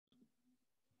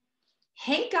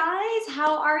Hey guys,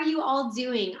 how are you all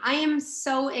doing? I am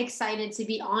so excited to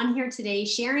be on here today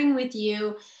sharing with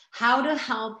you how to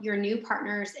help your new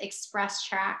partners express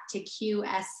track to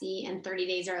QSC in 30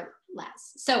 days or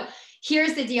less. So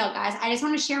here's the deal, guys. I just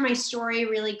want to share my story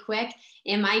really quick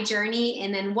in my journey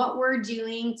and then what we're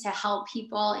doing to help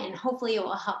people, and hopefully it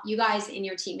will help you guys and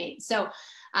your teammates. So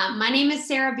my name is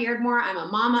Sarah Beardmore. I'm a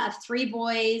mama of 3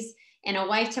 boys and a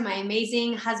wife to my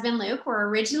amazing husband, Luke. We're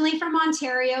originally from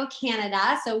Ontario,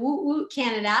 Canada. So woot woot,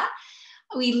 Canada.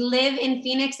 We live in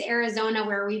Phoenix, Arizona,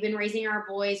 where we've been raising our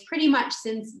boys pretty much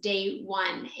since day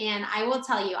one. And I will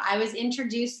tell you, I was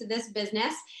introduced to this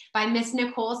business by Miss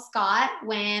Nicole Scott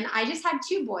when I just had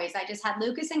 2 boys. I just had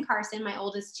Lucas and Carson, my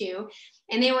oldest 2,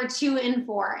 and they were 2 and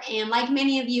 4. And like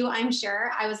many of you, I'm sure,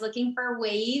 I was looking for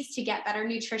ways to get better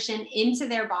nutrition into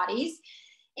their bodies.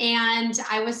 And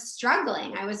I was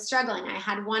struggling. I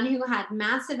had one who had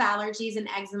massive allergies and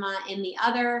eczema, and the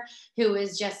other who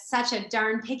was just such a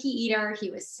darn picky eater.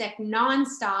 He was sick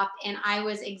nonstop, and I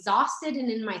was exhausted and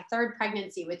in my 3rd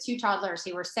pregnancy with 2 toddlers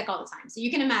who were sick all the time. So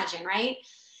you can imagine, right?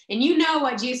 And you know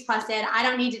what Juice Plus did. I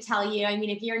don't need to tell you. I mean,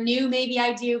 if you're new, maybe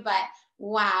I do, but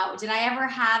wow, did I ever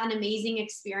have an amazing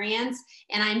experience?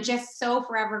 And I'm just so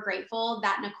forever grateful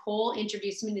that Nicole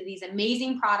introduced me to these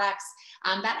amazing products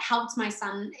that helped my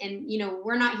son. And, you know,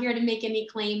 we're not here to make any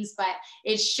claims, but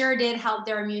it sure did help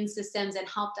their immune systems and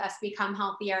helped us become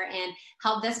healthier and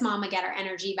help this mama get her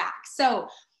energy back. So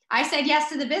I said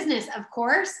yes to the business, of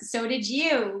course. So did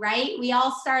you, right? We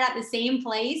all start at the same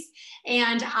place.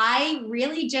 And I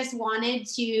really just wanted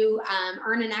to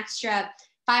earn an extra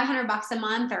 $500 a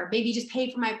month, or maybe just pay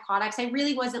for my products. I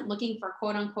really wasn't looking for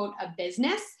quote unquote a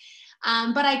business.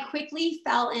 But I quickly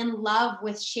fell in love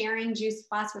with sharing Juice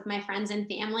Plus with my friends and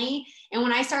family. And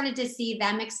when I started to see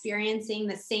them experiencing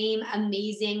the same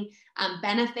amazing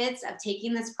benefits of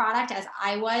taking this product as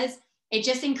I was, it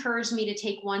just encouraged me to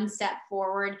take one step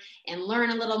forward and learn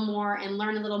a little more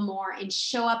and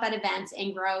show up at events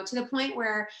and grow to the point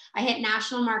where I hit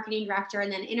national marketing director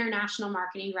and then international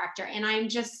marketing director. And I'm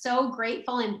just so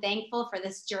grateful and thankful for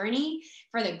this journey,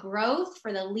 for the growth,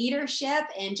 for the leadership,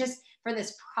 and just for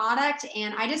this product.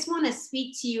 And I just want to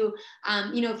speak to you,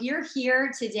 if you're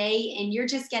here today and you're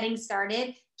just getting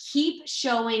started, keep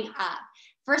showing up.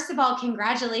 First of all,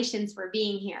 congratulations for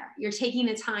being here. You're taking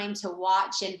the time to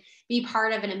watch and be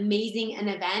part of an amazing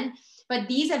event. But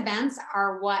these events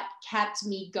are what kept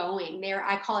me going.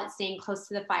 I call it staying close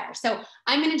to the fire. So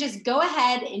I'm going to just go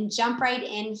ahead and jump right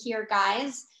in here,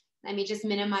 guys. Let me just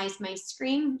minimize my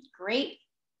screen. Great.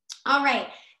 All right.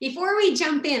 Before we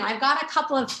jump in, I've got a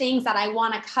couple of things that I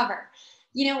want to cover.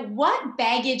 You know, what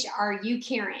baggage are you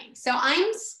carrying? So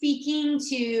I'm speaking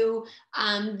to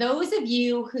those of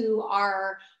you who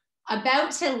are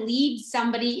about to lead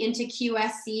somebody into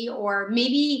QSC, or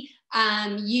maybe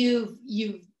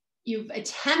you've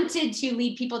attempted to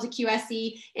lead people to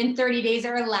QSC in 30 days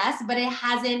or less, but it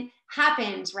hasn't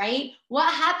happened, right?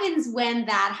 What happens when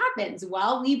that happens?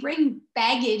 Well, we bring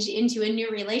baggage into a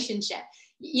new relationship.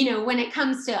 You know, when it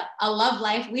comes to a love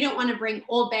life, we don't want to bring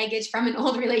old baggage from an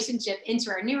old relationship into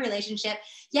our new relationship,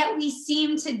 yet we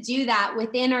seem to do that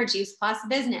within our Juice Plus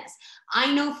business.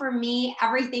 I know for me,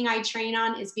 everything I train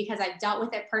on is because I've dealt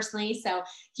with it personally. So if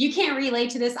you can't relate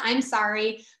to this, I'm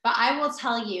sorry, but I will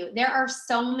tell you, there are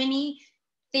so many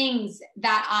things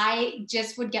that I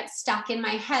just would get stuck in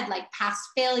my head, like past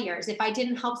failures. If I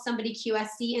didn't help somebody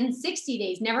QSC in 60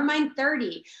 days, never mind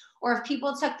 30, or if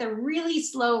people took the really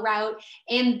slow route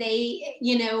and they,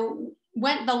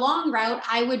 went the long route,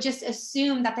 I would just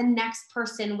assume that the next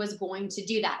person was going to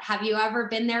do that. Have you ever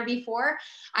been there before?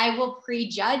 I will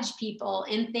prejudge people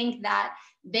and think that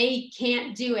they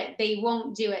can't do it. They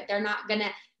won't do it. They're not gonna,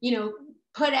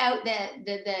 put out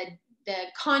the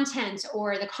content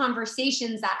or the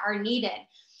conversations that are needed.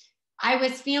 I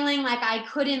was feeling like I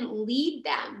couldn't lead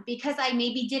them because I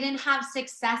maybe didn't have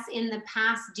success in the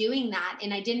past doing that.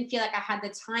 And I didn't feel like I had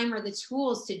the time or the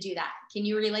tools to do that. Can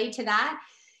you relate to that?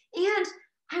 And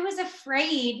I was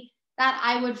afraid that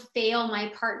I would fail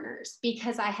my partners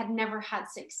because I had never had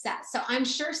success. So I'm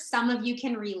sure some of you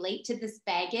can relate to this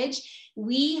baggage.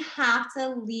 We have to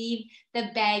leave the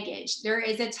baggage. There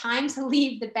is a time to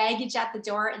leave the baggage at the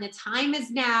door, and the time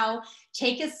is now.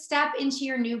 Take a step into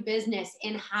your new business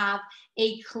and have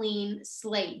a clean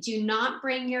slate. Do not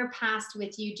bring your past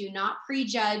with you. Do not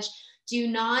prejudge. Do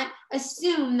not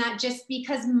assume that just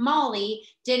because Molly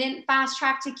didn't fast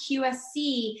track to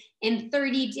QSC in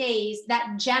 30 days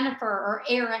that Jennifer or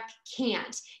Eric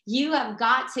can't. You have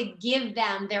got to give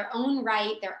them their own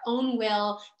right, their own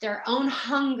will, their own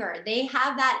hunger. They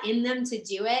have that in them to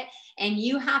do it, and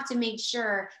you have to make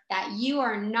sure that you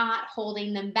are not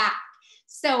holding them back.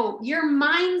 So your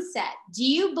mindset, do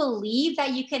you believe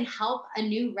that you can help a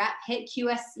new rep hit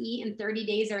QSC in 30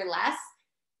 days or less?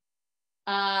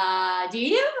 Do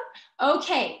you?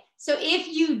 Okay. So if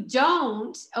you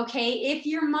don't, okay, if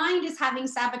your mind is having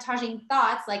sabotaging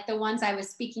thoughts like the ones I was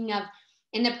speaking of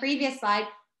in the previous slide,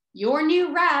 your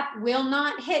new rep will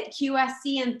not hit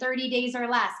QSC in 30 days or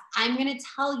less. I'm going to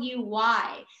tell you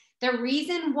why. The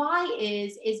reason why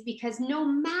is because no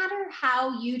matter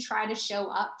how you try to show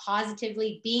up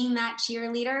positively, being that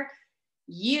cheerleader,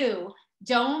 you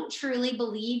don't truly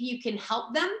believe you can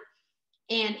help them.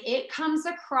 And it comes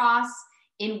across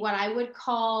in what I would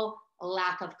call a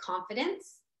lack of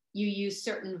confidence. You use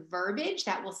certain verbiage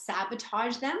that will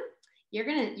sabotage them. You're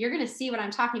gonna see what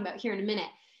I'm talking about here in a minute.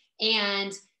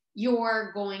 And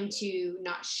you're going to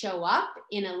not show up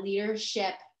in a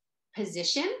leadership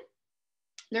position.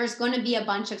 There's going to be a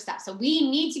bunch of stuff. So we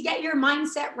need to get your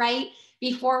mindset right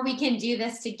before we can do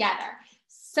this together.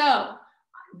 So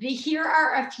here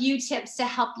are a few tips to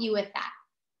help you with that.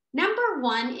 Number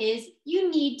one is you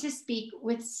need to speak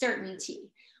with certainty.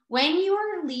 When you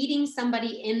are leading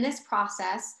somebody in this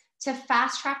process to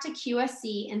fast track to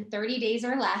QSC in 30 days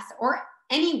or less, or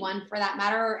anyone for that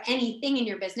matter, or anything in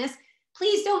your business,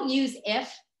 please don't use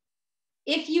if.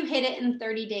 If you hit it in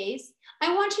 30 days,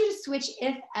 I want you to switch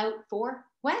if out for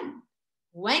when.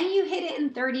 When you hit it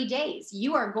in 30 days,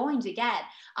 you are going to get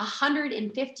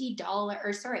 $150,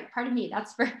 or sorry, pardon me,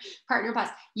 that's for Partner Plus.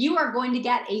 You are going to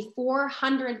get a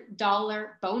 $400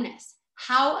 bonus.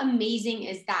 How amazing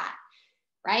is that,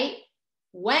 right?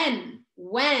 When,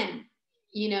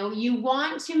 you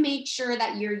want to make sure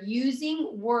that you're using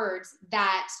words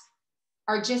that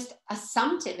are just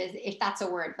assumptive, if that's a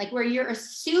word, like where you're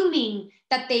assuming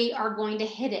that they are going to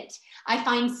hit it. I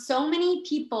find so many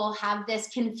people have this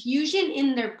confusion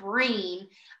in their brain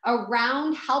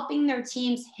around helping their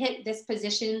teams hit this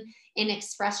position in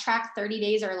Express Track 30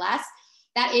 days or less,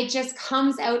 that it just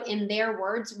comes out in their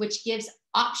words, which gives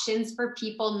options for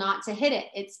people not to hit it.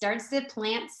 It starts to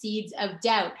plant seeds of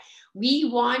doubt. We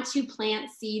want to plant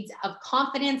seeds of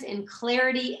confidence and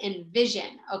clarity and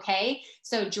vision, okay?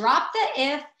 So drop the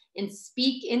if and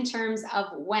speak in terms of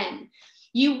when.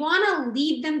 You want to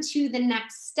lead them to the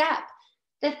next step.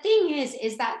 The thing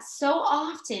is that so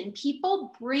often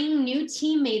people bring new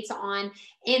teammates on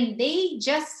and they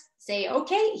just say,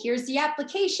 okay, here's the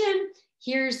application,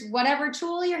 here's whatever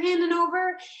tool you're handing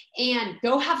over, and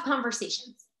go have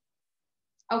conversations.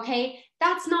 Okay,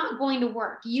 that's not going to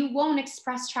work. You won't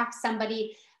Express Track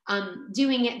somebody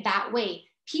doing it that way.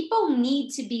 People need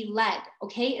to be led,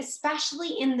 okay,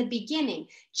 especially in the beginning.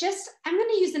 I'm going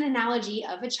to use an analogy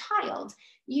of a child.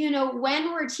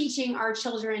 When we're teaching our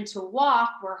children to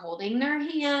walk, we're holding their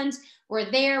hand, we're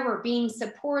there, we're being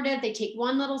supportive. They take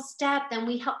one little step, then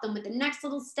we help them with the next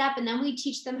little step, and then we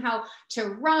teach them how to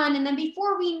run. And then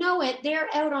before we know it, they're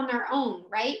out on their own,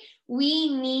 right?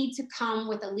 We need to come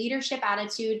with a leadership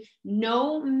attitude,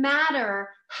 no matter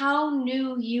how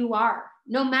new you are.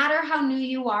 No matter how new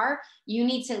you are, you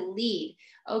need to lead,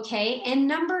 okay? And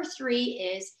number 3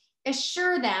 is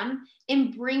assure them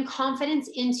and bring confidence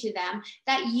into them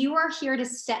that you are here to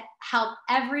help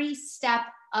every step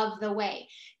of the way.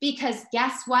 Because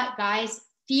guess what, guys?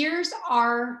 Fears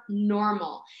are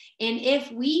normal. And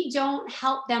if we don't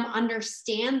help them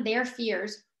understand their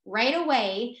fears right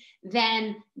away,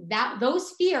 then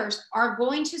those fears are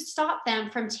going to stop them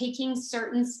from taking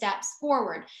certain steps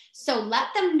forward. So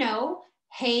let them know,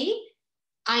 hey,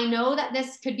 I know that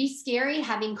this could be scary,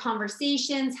 having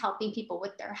conversations, helping people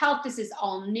with their health. This is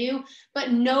all new,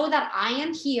 but know that I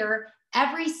am here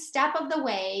every step of the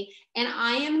way. And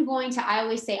I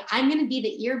always say, I'm going to be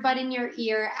the earbud in your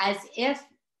ear, as if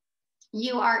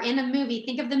you are in a movie.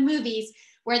 Think of the movies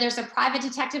where there's a private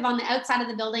detective on the outside of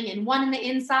the building and one on the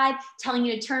inside telling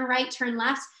you to turn right, turn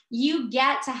left. You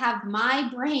get to have my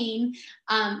brain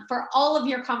for all of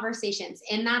your conversations.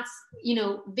 And that's,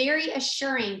 very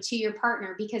assuring to your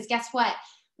partner, because guess what?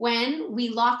 When we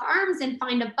lock arms and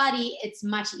find a buddy, it's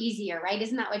much easier, right?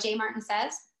 Isn't that what Jay Martin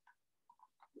says?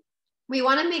 We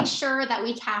want to make sure that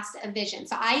we cast a vision.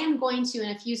 So I am going to,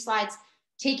 in a few slides,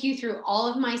 take you through all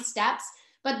of my steps.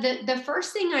 But the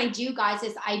first thing I do, guys,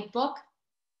 is I book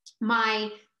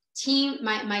my team,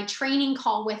 my training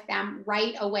call with them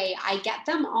right away. I get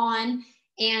them on,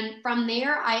 and from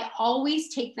there, I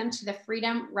always take them to the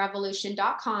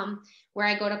freedomrevolution.com, where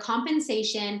I go to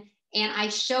compensation and I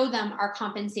show them our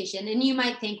compensation. And you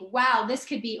might think, wow, this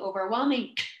could be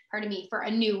overwhelming, for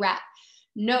a new rep.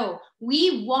 No,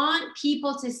 we want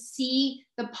people to see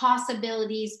the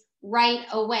possibilities right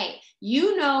away.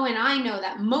 You know, and I know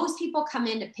that most people come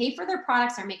in to pay for their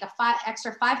products or make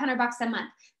extra $500 a month.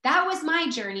 That was my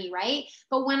journey, right?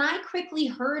 But when I quickly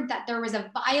heard that there was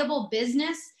a viable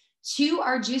business to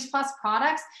our Juice Plus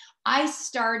products, I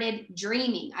started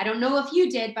dreaming. I don't know if you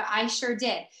did, but I sure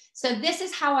did. So this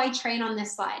is how I train on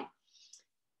this slide.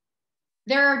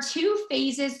 There are two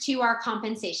phases to our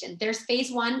compensation. There's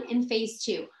phase 1 and phase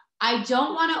 2. I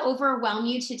don't want to overwhelm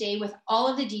you today with all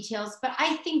of the details, but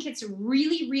I think it's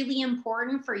really, really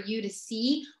important for you to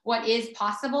see what is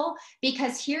possible,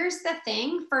 because here's the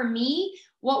thing. For me,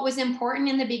 what was important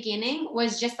in the beginning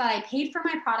was just that I paid for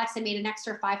my products and made an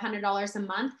extra $500 a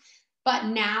month. But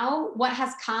now what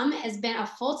has come has been a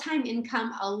full-time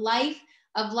income, a life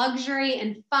of luxury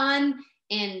and fun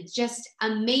and just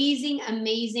amazing,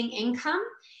 amazing income,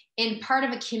 and part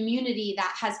of a community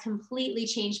that has completely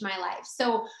changed my life.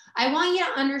 So I want you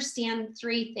to understand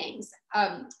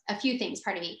a few things,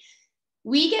 pardon me.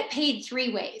 We get paid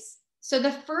 3 ways. So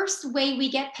the first way we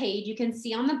get paid, you can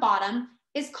see on the bottom,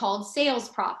 is called sales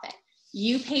profit.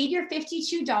 You paid your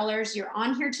 $52. You're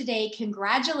on here today.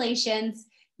 Congratulations.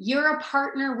 You're a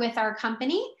partner with our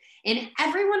company. And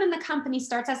everyone in the company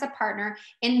starts as a partner,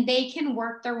 and they can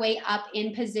work their way up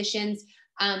in positions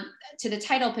to the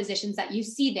title positions that you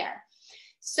see there.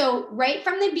 So right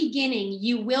from the beginning,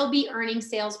 you will be earning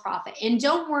sales profit. And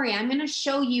don't worry, I'm going to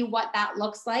show you what that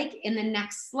looks like in the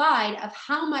next slide of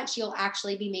how much you'll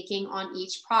actually be making on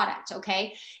each product,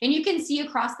 okay? And you can see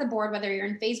across the board, whether you're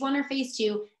in phase 1 or phase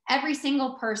 2, every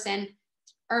single person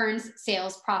earns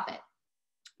sales profit.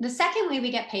 The second way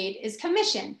we get paid is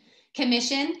commission.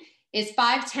 Commission is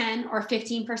 5, 10, or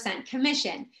 15%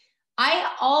 commission.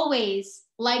 I always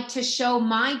like to show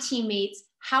my teammates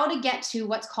how to get to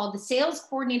what's called the sales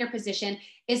coordinator position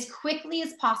as quickly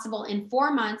as possible in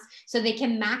 4 months so they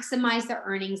can maximize their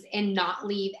earnings and not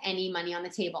leave any money on the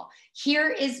table. Here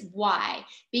is why.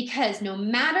 Because no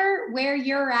matter where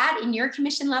you're at in your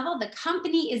commission level, the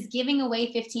company is giving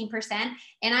away 15%,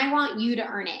 and I want you to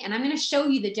earn it. And I'm going to show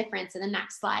you the difference in the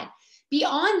next slide.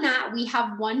 Beyond that, we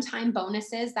have one-time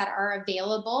bonuses that are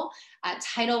available,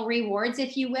 title rewards,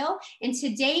 if you will. And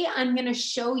today I'm going to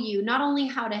show you not only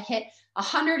how to hit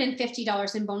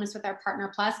 $150 in bonus with our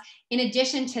Partner Plus, in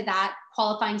addition to that,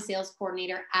 qualifying sales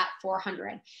coordinator at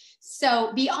 $400.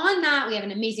 So beyond that, we have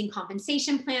an amazing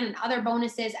compensation plan and other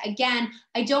bonuses. Again,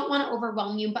 I don't want to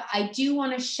overwhelm you, but I do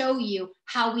want to show you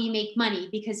how we make money,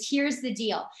 because here's the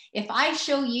deal. If I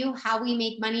show you how we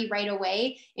make money right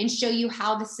away and show you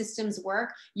how the systems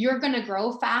work, you're going to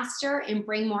grow faster and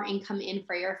bring more income in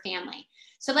for your family.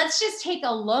 So let's just take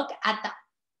a look at the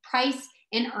price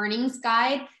and earnings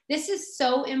guide. This is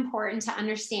so important to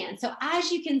understand. So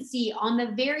as you can see on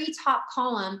the very top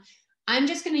column, I'm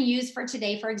just going to use for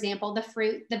today, for example, the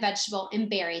fruit, the vegetable, and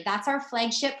berry. That's our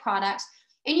flagship product.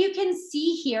 And you can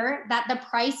see here that the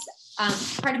price,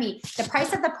 the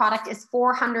price of the product is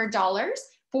 $400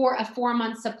 for a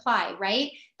 4-month supply,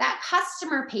 right? That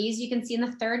customer pays, you can see in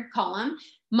the third column,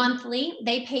 monthly,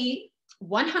 they pay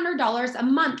 $100 a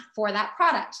month for that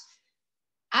product.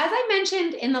 As I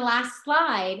mentioned in the last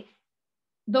slide,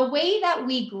 the way that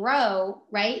we grow,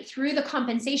 right, through the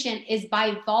compensation is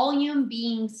by volume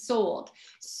being sold.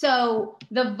 So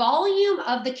the volume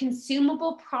of the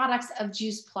consumable products of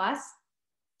Juice Plus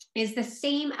is the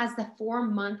same as the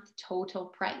 4-month total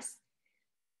price.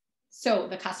 So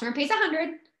the customer pays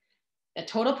 $100, the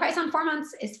total price on 4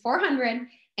 months is $400,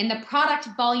 and the product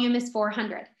volume is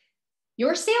 $400.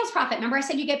 Your sales profit, remember I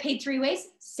said you get paid 3 ways?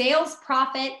 Sales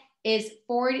profit is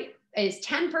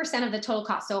 10% of the total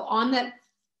cost. So on the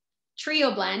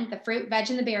trio blend, the fruit,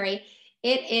 veg, and the berry,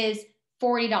 it is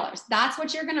 $40. That's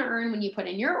what you're going to earn when you put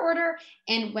in your order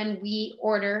and when we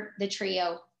order the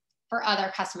trio for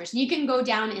other customers. And you can go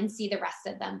down and see the rest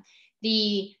of them.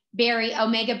 The berry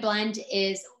omega blend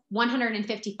is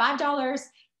 $155,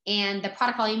 and the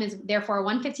product volume is therefore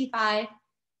 $155.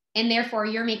 And therefore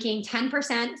you're making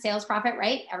 10% sales profit,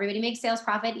 right? Everybody makes sales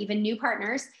profit, even new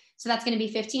partners. So that's going to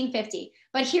be $15.50.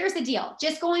 But here's the deal.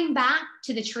 Just going back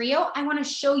to the trio, I want to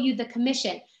show you the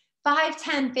commission. 5,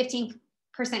 10,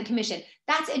 15% commission.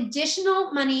 That's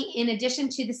additional money in addition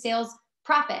to the sales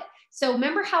profit. So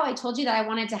remember how I told you that I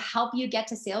wanted to help you get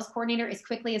to sales coordinator as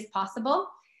quickly as possible?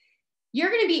 You're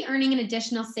going to be earning an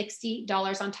additional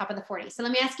 $60 on top of the 40. So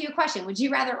let me ask you a question. Would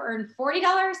you rather earn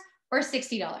 $40 or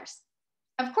 $60?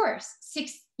 Of course,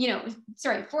 $40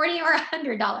 or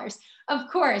 $100. Of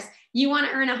course, you want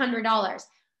to earn $100.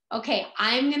 Okay,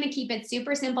 I'm going to keep it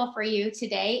super simple for you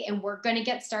today, and we're going to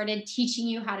get started teaching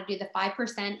you how to do the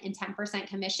 5% and 10%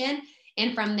 commission.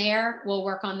 And from there, we'll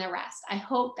work on the rest. I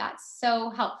hope that's so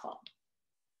helpful.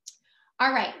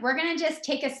 All right, we're gonna just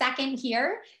take a second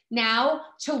here now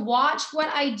to watch what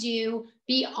I do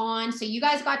beyond. So you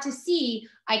guys got to see,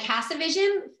 I cast a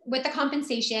vision with the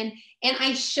compensation and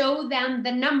I show them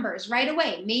the numbers right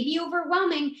away. Maybe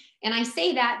overwhelming, and I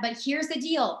say that, but here's the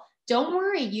deal. Don't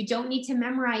worry, you don't need to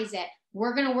memorize it.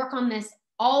 We're gonna work on this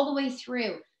all the way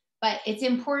through, but it's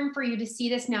important for you to see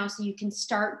this now so you can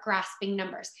start grasping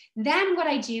numbers. Then what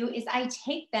I do is I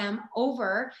take them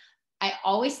over. I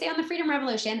always stay on the Freedom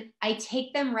Revolution. I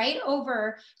take them right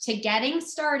over to getting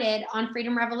started on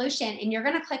Freedom Revolution, and you're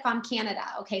gonna click on Canada.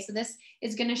 Okay, so this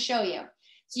is gonna show you.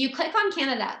 So you click on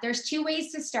Canada. There's two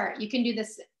ways to start. You can do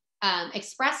this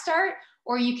Express Start,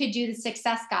 or you could do the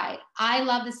Success Guide. I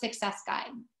love the Success Guide.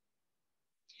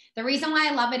 The reason why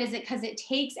I love it is because it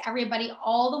takes everybody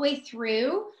all the way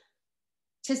through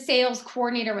to sales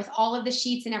coordinator with all of the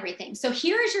sheets and everything. So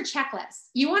here is your checklist.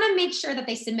 You wanna make sure that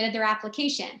they submitted their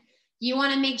application. You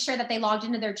wanna make sure that they logged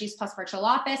into their Juice Plus virtual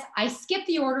office. I skipped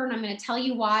the order and I'm gonna tell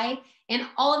you why, and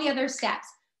all of the other steps.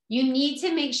 You need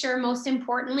to make sure, most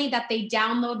importantly, that they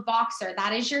download Voxer.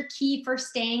 That is your key for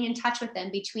staying in touch with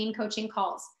them between coaching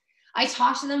calls. I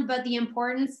talked to them about the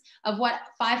importance of what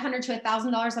 $500 to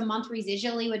 $1,000 a month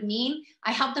residually would mean.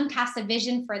 I helped them cast a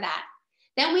vision for that.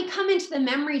 Then we come into the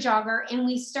memory jogger and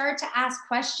we start to ask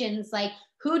questions like,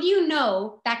 who do you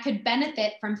know that could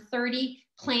benefit from 30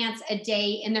 plants a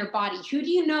day in their body? Who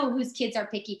do you know whose kids are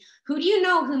picky? Who do you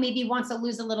know who maybe wants to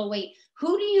lose a little weight?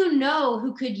 Who do you know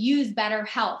who could use better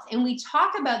health? And we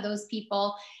talk about those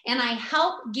people, and I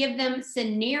help give them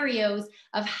scenarios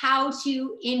of how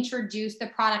to introduce the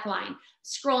product line.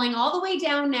 Scrolling all the way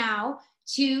down now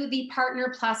to the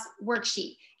Partner Plus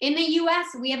worksheet. In the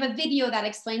US, we have a video that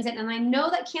explains it, and I know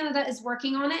that Canada is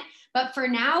working on it, but for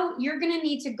now, you're gonna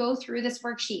need to go through this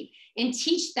worksheet and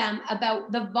teach them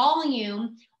about the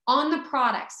volume on the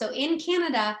product. So in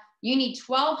Canada, you need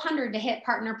 1,200 to hit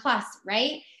Partner Plus,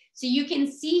 right? So you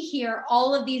can see here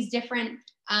all of these different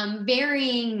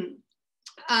varying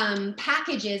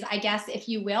packages, I guess, if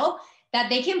you will, that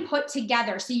they can put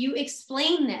together. So you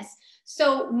explain this.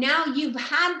 So now you've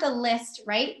had the list,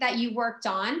 right, that you worked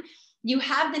on. You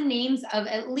have the names of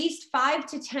at least 5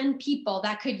 to 10 people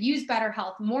that could use better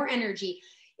health, more energy.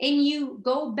 And you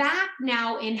go back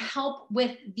now and help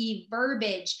with the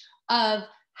verbiage of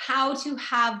how to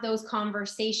have those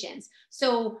conversations.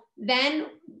 So then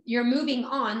you're moving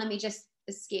on. Let me just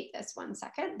escape this 1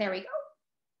 second. There we go.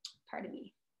 Pardon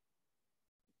me.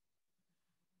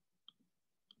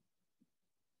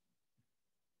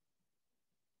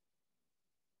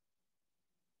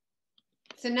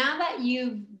 So now that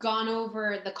you've gone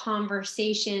over the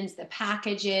conversations, the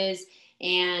packages,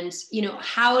 and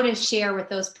how to share with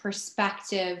those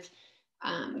prospective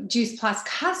Juice Plus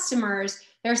customers,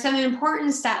 there are some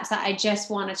important steps that I just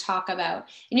want to talk about.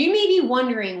 And you may be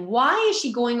wondering, why is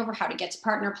she going over how to get to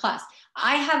Partner Plus?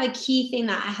 I have a key thing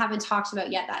that I haven't talked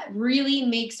about yet that really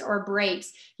makes or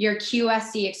breaks your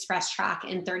QSC Express Track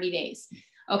in 30 days.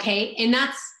 Okay, and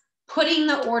that's putting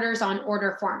the orders on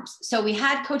order forms. So we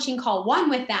had coaching call 1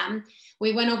 with them.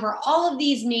 We went over all of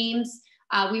these names.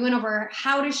 We went over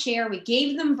how to share. We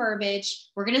gave them verbiage.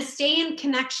 We're going to stay in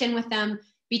connection with them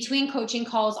between coaching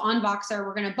calls on Voxer.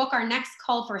 We're going to book our next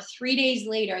call for 3 days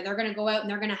later. They're going to go out and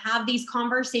they're going to have these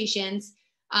conversations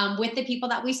with the people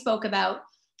that we spoke about.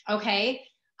 Okay.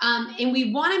 And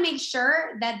we want to make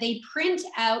sure that they print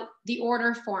out the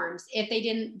order forms if they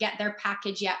didn't get their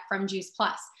package yet from Juice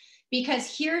Plus.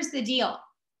 Because here's the deal.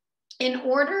 In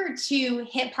order to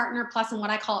hit Partner Plus in what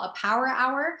I call a power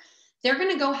hour, they're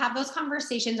going to go have those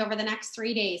conversations over the next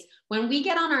 3 days. When we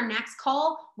get on our next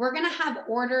call, we're going to have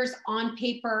orders on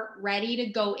paper ready to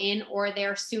go in or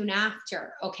there soon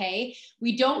after, okay?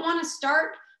 We don't want to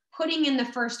start putting in the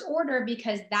first order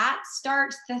because that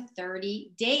starts the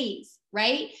 30 days,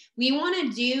 right? We want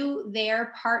to do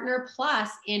their Partner Plus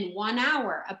in 1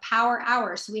 hour, a power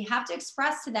hour. So we have to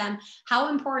express to them how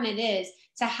important it is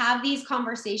to have these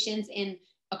conversations in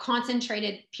a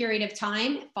concentrated period of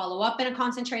time, follow up in a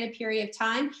concentrated period of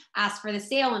time, ask for the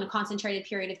sale in a concentrated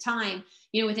period of time.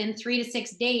 Within 3 to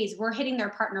 6 days, we're hitting their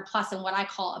Partner Plus in what I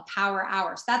call a power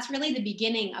hour. So that's really the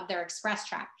beginning of their Express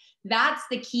Track. That's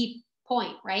the key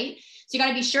point, right? So you got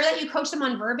to be sure that you coach them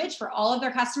on verbiage for all of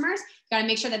their customers. You got to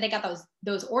make sure that they got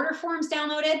those order forms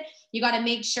downloaded. You got to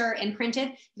make sure and printed.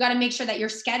 You got to make sure that you're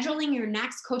scheduling your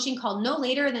next coaching call no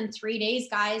later than 3 days,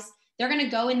 guys. They're going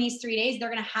to go in these 3 days. They're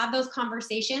going to have those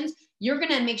conversations. You're going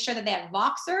to make sure that they have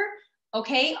Voxer,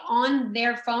 okay, on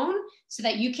their phone so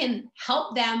that you can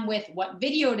help them with what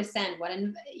video to send, what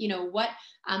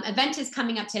event is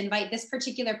coming up to invite this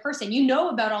particular person. You know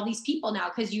about all these people now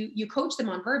because you coach them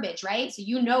on verbiage, right? So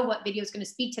you know what video is going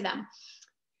to speak to them.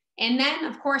 And then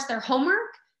of course their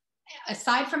homework,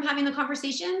 aside from having the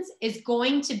conversations, is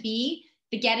going to be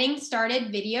the getting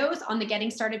started videos on the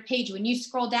getting started page. When you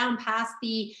scroll down past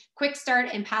the quick start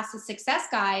and past the success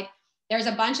guide, there's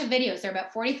a bunch of videos. They're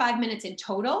about 45 minutes in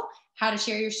total. How to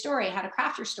share your story, how to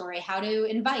craft your story, how to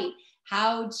invite,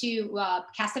 how to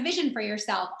cast a vision for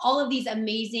yourself, all of these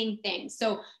amazing things.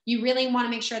 So you really want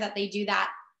to make sure that they do that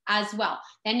as well.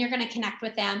 Then you're going to connect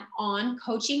with them on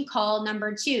coaching call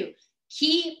number 2.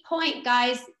 Key point,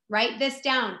 guys, write this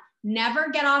down. Never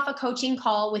get off a coaching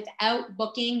call without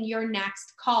booking your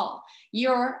next call.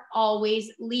 You're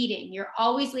always leading. You're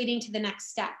always leading to the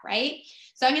next step, right?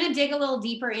 So I'm going to dig a little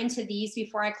deeper into these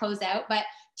before I close out, but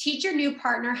teach your new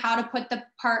partner how to put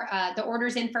the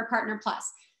orders in for Partner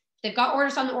Plus. If they've got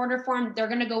orders on the order form, they're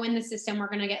going to go in the system. We're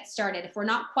going to get started. If we're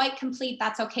not quite complete,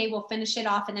 that's okay. We'll finish it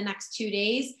off in the next 2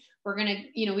 days. We're going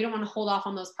to, we don't want to hold off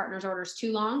on those partners' orders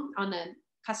too long, on the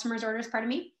customers' orders, pardon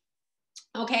me.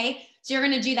 Okay, so you're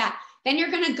going to do that. Then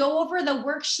you're going to go over the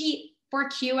worksheet for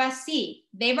QSC.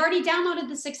 They've already downloaded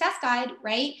the success guide,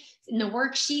 right? And the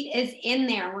worksheet is in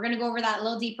there. We're going to go over that a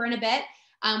little deeper in a bit.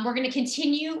 We're going to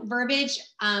continue verbiage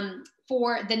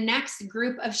for the next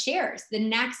group of shares, the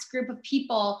next group of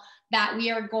people that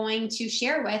we are going to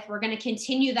share with. We're going to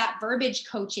continue that verbiage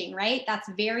coaching, right? That's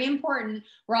very important.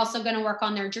 We're also going to work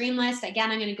on their dream list. Again,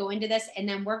 I'm going to go into this, and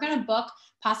then we're going to book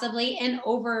possibly an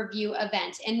overview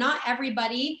event. And not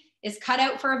everybody is cut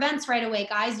out for events right away,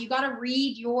 guys. You got to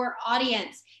read your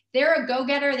audience. They're a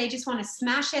go-getter. They just want to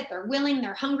smash it. They're willing,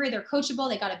 they're hungry, they're coachable.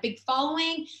 They got a big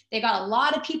following. They got a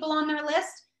lot of people on their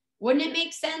list. Wouldn't it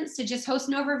make sense to just host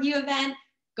an overview event,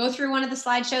 go through one of the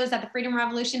slideshows that the Freedom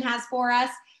Revolution has for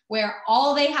us, where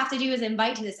all they have to do is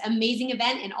invite to this amazing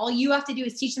event, and all you have to do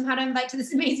is teach them how to invite to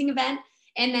this amazing event,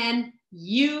 and then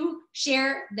you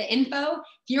share the info.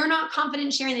 If you're not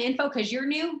confident sharing the info because you're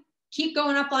new, keep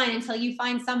going upline until you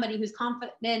find somebody who's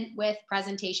confident with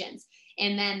presentations.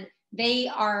 And then they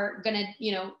are going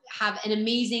to, have an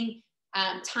amazing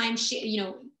time.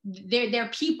 Their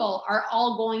people are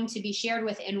all going to be shared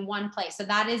with in one place. So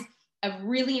that is a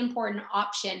really important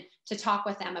option to talk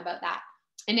with them about that.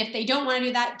 And if they don't want to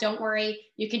do that, don't worry.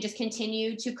 You can just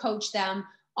continue to coach them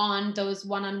on those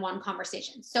one-on-one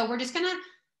conversations. So we're just going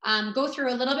to go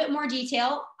through a little bit more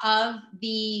detail of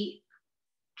the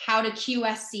how to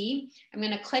QSC. I'm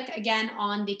going to click again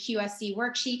on the QSC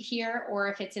worksheet here, or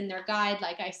if it's in their guide,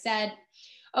 like I said.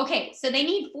 Okay, so they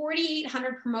need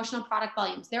 4,800 promotional product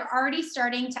volumes. They're already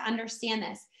starting to understand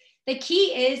this. The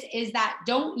key is that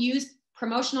don't use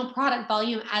promotional product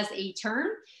volume as a term.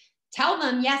 Tell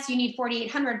them, yes, you need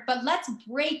 4,800, but let's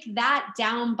break that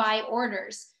down by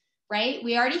orders, right?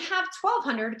 We already have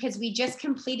 1,200 because we just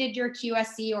completed your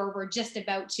QSC, or we're just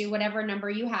about to, whatever number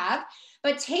you have.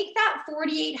 But take that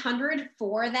 4,800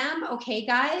 for them, okay,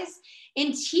 guys,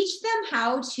 and teach them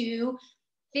how to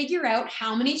figure out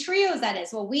how many trios that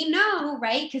is. Well, we know,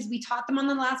 right, because we taught them on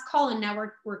the last call, and now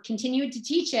we're continuing to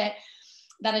teach it,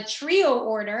 that a trio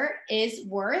order is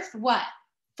worth what?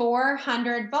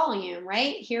 400 volume,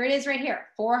 right? Here it is right here,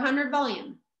 400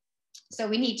 volume. So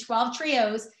we need 12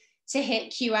 trios to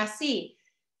hit QSC.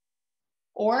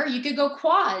 Or you could go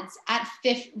quads at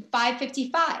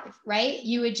 555, right?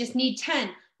 You would just need 10.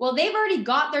 Well, they've already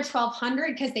got their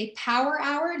 1,200 because they power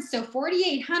houred. So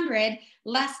 4,800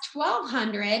 less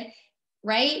 1,200,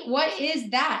 right? What is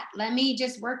that? Let me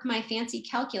just work my fancy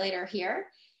calculator here.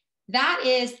 That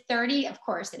is 30, of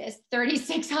course it is,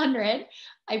 3,600.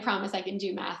 I promise I can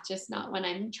do math, just not when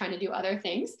I'm trying to do other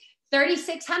things.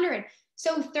 3,600.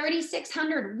 So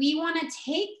 3,600, we want to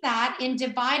take that and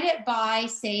divide it by,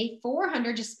 say,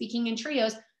 400, just speaking in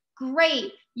trios.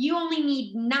 Great. You only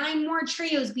need 9 more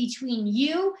trios between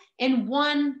you and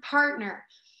one partner.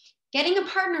 Getting a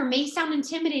partner may sound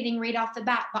intimidating right off the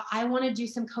bat, but I want to do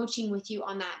some coaching with you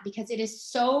on that because it is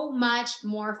so much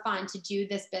more fun to do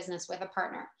this business with a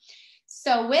partner.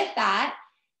 So with that,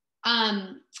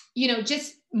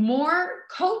 just more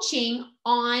coaching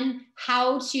on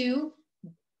how to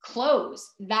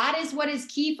close. That is what is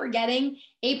key for getting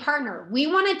a partner. We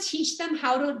want to teach them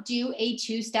how to do a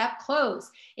 2-step close.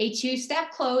 A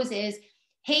 2-step close is,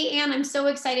 hey, Anne, I'm so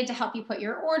excited to help you put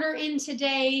your order in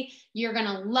today. You're going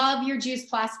to love your Juice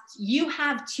Plus. You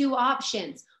have 2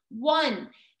 options. 1,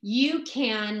 you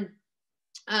can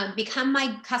become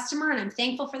my customer, and I'm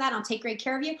thankful for that. I'll take great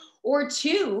care of you. Or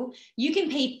 2, you can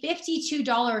pay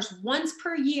 $52 once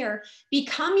per year,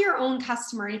 become your own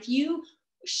customer. And if you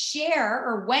share,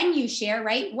 or when you share,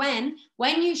 right? When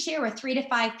you share with 3 to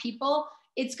 5 people,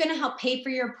 it's going to help pay for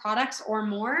your products or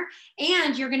more,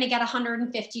 and you're going to get a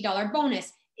 $150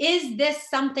 bonus. Is this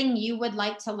something you would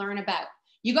like to learn about?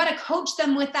 You got to coach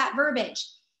them with that verbiage.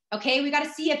 Okay, we got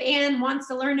to see if Anne wants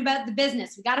to learn about the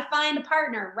business. We got to find a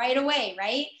partner right away,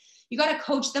 right? You got to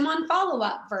coach them on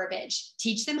follow-up verbiage.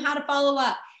 Teach them how to follow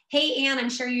up. Hey, Anne, I'm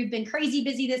sure you've been crazy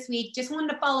busy this week. Just wanted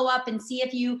to follow up and see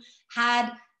if you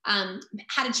had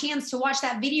a chance to watch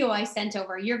that video I sent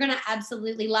over. You're going to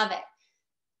absolutely love it,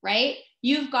 right?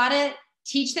 You've got to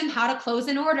teach them how to close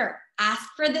an order. Ask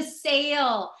for the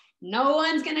sale. No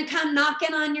one's going to come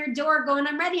knocking on your door going,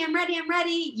 I'm ready, I'm ready, I'm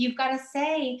ready. You've got to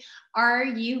say, are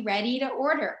you ready to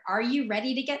order? Are you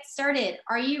ready to get started?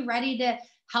 Are you ready to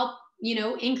help,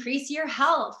 increase your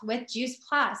health with Juice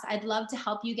Plus? I'd love to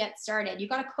help you get started. You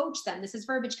got to coach them. This is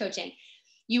verbiage coaching.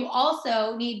 You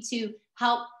also need to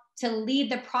help to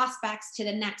lead the prospects to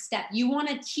the next step. You want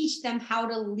to teach them how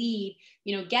to lead,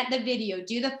 get the video,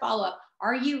 do the follow-up.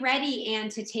 Are you ready, Anne,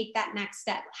 to take that next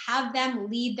step? Have them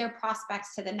lead their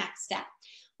prospects to the next step.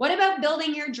 What about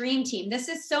building your dream team? This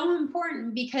is so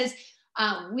important because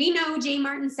we know Jay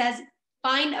Martin says,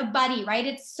 find a buddy, right?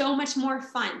 It's so much more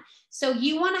fun. So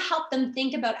you want to help them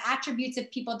think about attributes of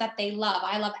people that they love.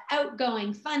 I love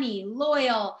outgoing, funny,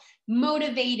 loyal,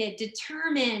 motivated,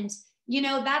 determined.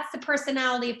 That's the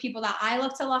personality of people that I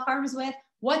look to lock arms with.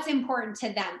 What's important to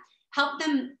them? Help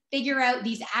them figure out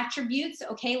these attributes,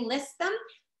 okay? List them.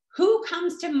 Who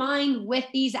comes to mind with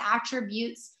these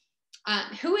attributes?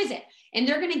 Who is it? And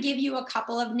they're going to give you a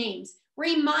couple of names.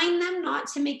 Remind them not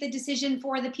to make the decision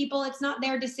for the people. It's not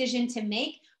their decision to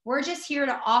make. We're just here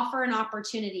to offer an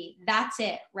opportunity. That's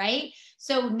it, right?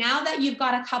 So now that you've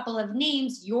got a couple of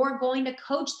names, you're going to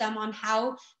coach them on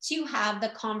how to have the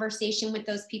conversation with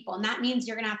those people. And that means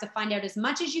you're going to have to find out as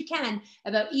much as you can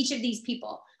about each of these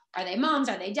people. Are they moms?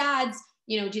 Are they dads?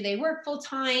 Do they work full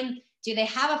time? Do they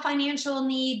have a financial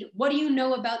need? What do you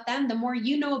know about them? The more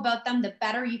you know about them, the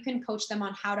better you can coach them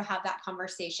on how to have that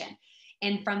conversation.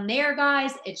 And from there,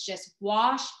 guys, it's just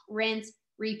wash, rinse,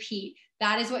 repeat.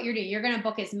 That is what you're doing. You're going to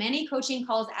book as many coaching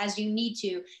calls as you need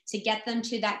to get them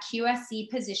to that QSC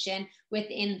position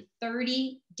within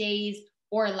 30 days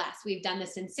or less. We've done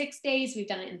this in 6 days. We've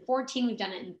done it in 14. We've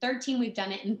done it in 13. We've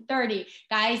done it in 30.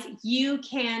 Guys, you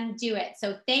can do it.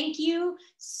 So thank you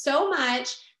so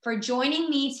much for joining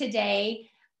me today.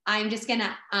 I'm just going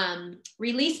to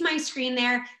release my screen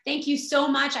there. Thank you so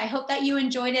much. I hope that you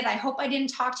enjoyed it. I hope I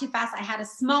didn't talk too fast. I had a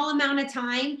small amount of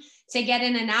time to get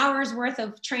in an hour's worth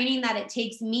of training that it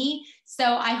takes me. So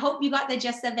I hope you got the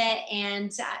gist of it. And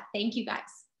thank you,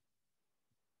 guys.